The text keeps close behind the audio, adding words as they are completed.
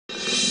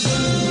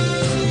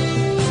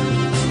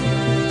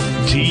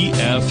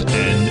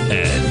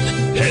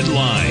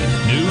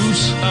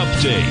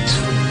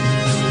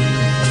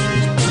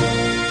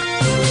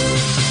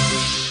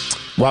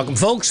Welcome,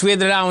 folks. We had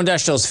the Dow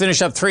Industrials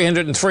finish up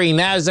 303,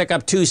 NASDAQ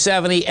up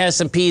 270,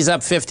 S&P's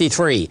up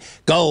 53.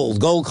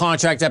 Gold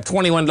contract up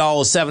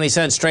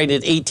 $21.70,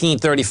 traded at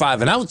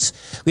 $18.35 an ounce.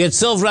 We had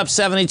silver up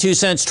 72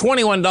 cents,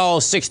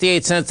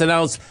 $21.68 an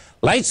ounce.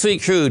 Light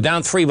sweet crude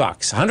down $3,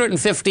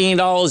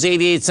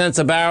 $115.88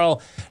 a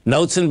barrel.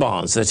 Notes and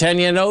bonds. The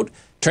 10-year note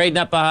trading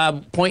up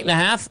a point and a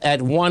half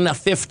at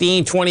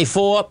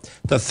 115.24.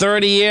 The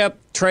 30-year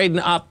trading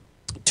up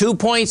 2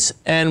 points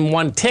and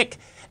 1 tick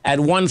at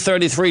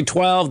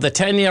 133.12. The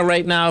 10-year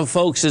right now,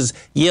 folks, is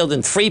yielding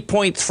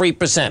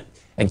 3.3%.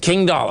 And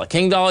King Dollar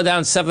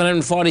down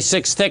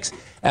 746 ticks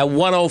at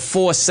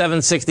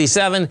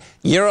 104.767.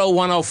 Euro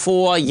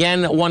 104,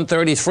 yen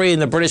 133,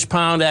 and the British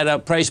pound at a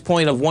price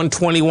point of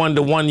 121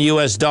 to 1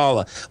 US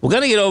dollar. We're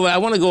going to get over. I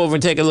want to go over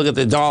and take a look at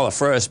the dollar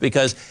first,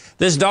 because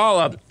this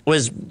dollar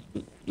was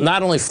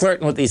not only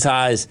flirting with these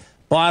highs,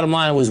 bottom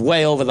line was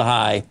way over the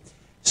high.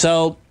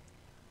 So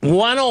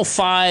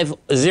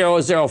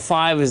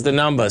 105.005 is the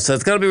number. So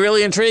it's going to be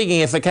really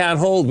intriguing if it can't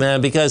hold,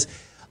 man, because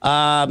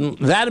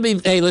that'd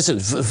be, hey, listen,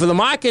 for the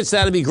markets,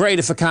 that'd be great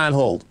if it can't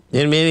hold.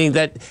 Meaning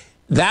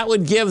that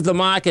would give the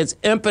markets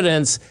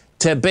impotence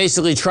to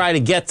basically try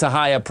to get to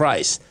higher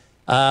price.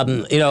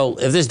 You know,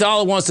 if this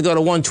dollar wants to go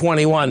to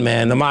 121,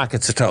 man, the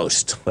markets are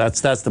toast.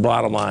 That's the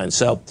bottom line.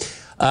 So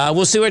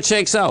we'll see where it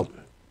shakes out.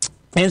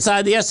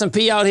 Inside the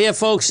S&P out here,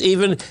 folks,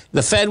 even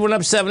the Fed went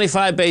up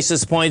 75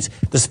 basis points.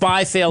 The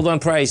SPY failed on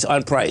price,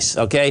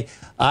 okay?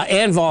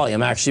 And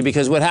volume, actually,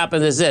 because what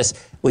happened is this.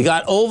 We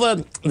got over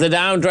the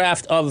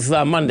downdraft of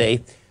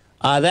Monday.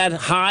 That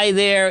high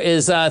there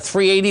is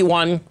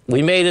 381.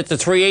 We made it to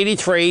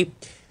 383.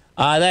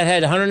 That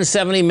had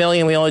 170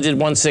 million. We only did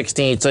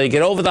 116. So you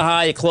get over the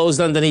high, you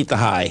closed underneath the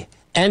high.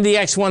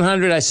 NDX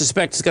 100, I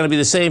suspect, is going to be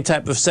the same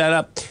type of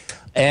setup.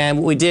 And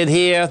what we did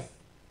here,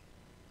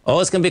 oh,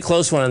 it's going to be a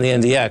close one on the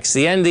NDX.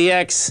 The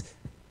NDX,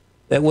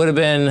 that would have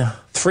been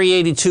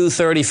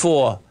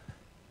 382.34.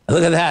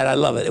 Look at that. I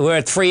love it. We're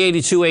at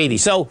 382.80.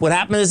 So what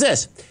happened is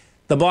this.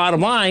 The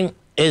bottom line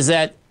is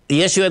that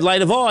the issue had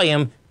lighter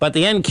volume, but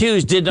the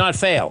NQs did not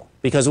fail,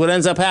 because what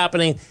ends up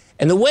happening,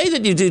 and the way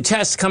that you do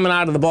tests coming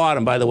out of the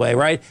bottom, by the way,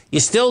 right, you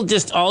still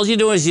just, all you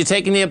do is you're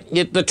taking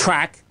the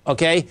track,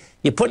 okay,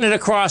 you're putting it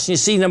across, and you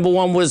see, number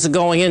one, what is it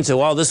going into?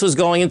 Well, this was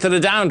going into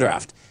the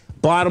downdraft.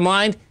 Bottom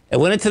line, it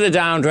went into the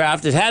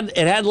downdraft. It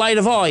had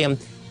lighter volume,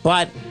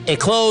 but it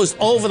closed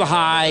over the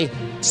high.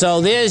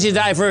 So there's your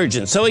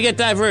divergence. So we get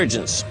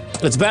divergence.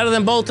 It's better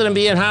than both of them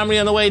being in harmony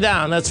on the way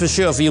down. That's for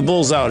sure for you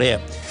bulls out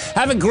here.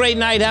 Have a great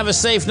night. Have a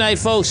safe night,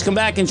 folks. Come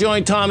back and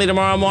join Tommy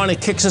tomorrow morning.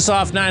 Kicks us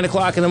off 9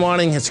 o'clock in the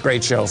morning. It's a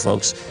great show,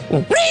 folks.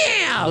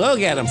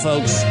 Look at him,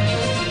 folks.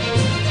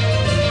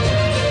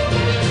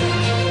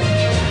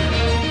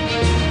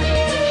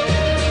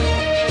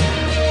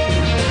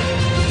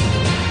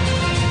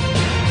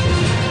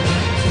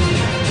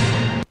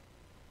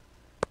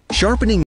 Sharpening